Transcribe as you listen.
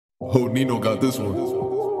Oh, Nino got this one.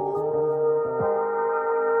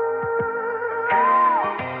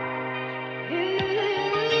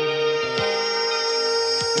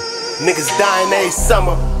 Niggas dying every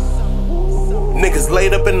summer. Niggas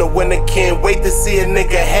laid up in the winter, can't wait to see a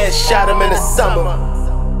nigga headshot him in the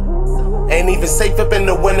summer. Ain't even safe up in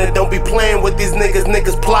the winter, don't be playing with these niggas.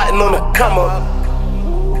 Niggas plotting on the come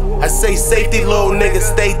up. I say safety, little nigga,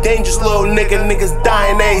 stay dangerous, little nigga. Niggas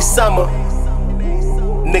dying every summer.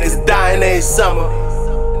 Niggas dying every summer.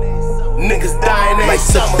 Niggas dying every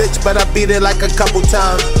summer. Like a bitch, but I beat it like a couple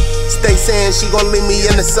times. Stay saying she gon' leave me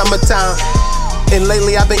in the summertime. And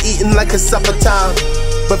lately I've been eating like it's supper time.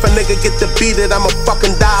 But if a nigga get to beat it, I'ma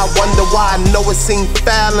fucking die. I wonder why. I know it seems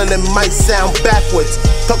foul and it might sound backwards.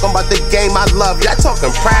 Talking about the game I love, y'all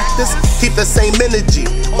talking practice? Keep the same energy,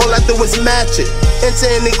 all I do is match it. Answer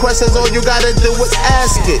any questions, all you gotta do is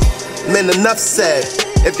ask it. Man, enough said.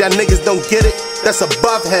 If y'all niggas don't get it, that's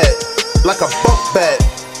above head, like a bunk bed.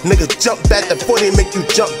 Niggas jump back, the 40 make you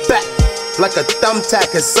jump back. Like a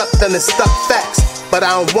thumbtack, it's sucked and it's stuck facts. But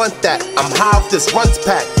I don't want that, I'm high off this runs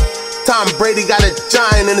pack. Tom Brady got a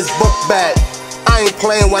giant in his book bag. I ain't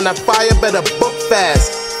playing when I fire, better book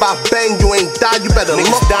fast. If I bang, you ain't die, you better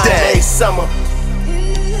look dead. Every summer.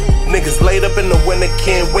 Niggas laid up in the winter,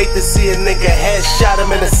 can't wait to see a nigga headshot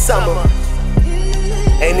him in the summer.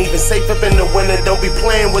 Ain't even safe up in the winter, don't be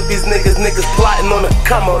playing with these niggas. Niggas plotting on the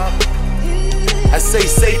come up. I say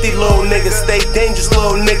safety, little nigga, stay dangerous,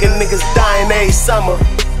 little nigga. Niggas dying every summer.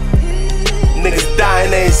 Niggas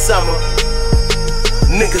dying every summer.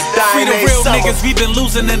 Niggas dying every summer. Free the real niggas, we been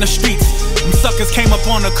losing in the streets. Them suckers came up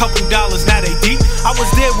on a couple dollars, now they deep. I was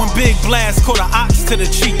there when Big Blast caught an ox to the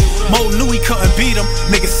cheek. Mo knew he couldn't beat him,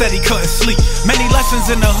 nigga said he couldn't sleep. Many lessons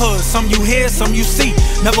in the hood, some you hear, some you see.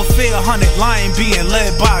 Never fear a hunted lion being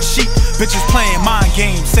led by a sheep. Bitches playing mind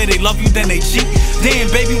games, say they love you then they cheat. Damn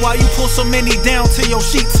baby, why you pull so many down to your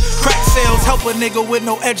sheets? Crack sales help a nigga with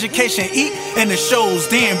no education eat. And the shows,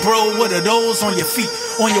 damn bro, what are those on your feet?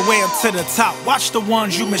 On your way up to the top, watch the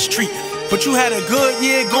ones you mistreat. But you had a good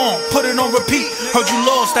year gone, put it on repeat. Heard you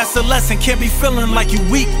lost, that's a lesson, can't be feeling like you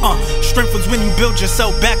weak. Strength was when you build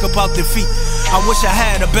yourself back about defeat. I wish I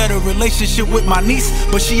had a better relationship with my niece,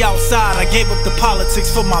 but she outside, I gave up the politics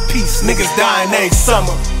for my peace. Niggas dying every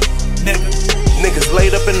summer. Niggas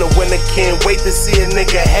laid up in the winter, can't wait to see a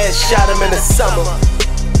nigga headshot him in the summer.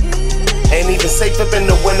 Ain't even safe up in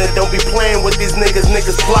the winter, don't be playing with these niggas.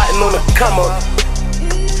 Niggas plotting on the come up.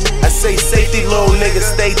 I say safety, little nigga,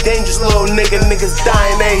 stay dangerous, little nigga. Niggas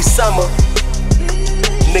dying every summer.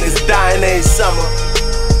 Niggas dying every summer.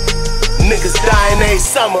 Niggas dying every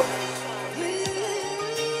summer.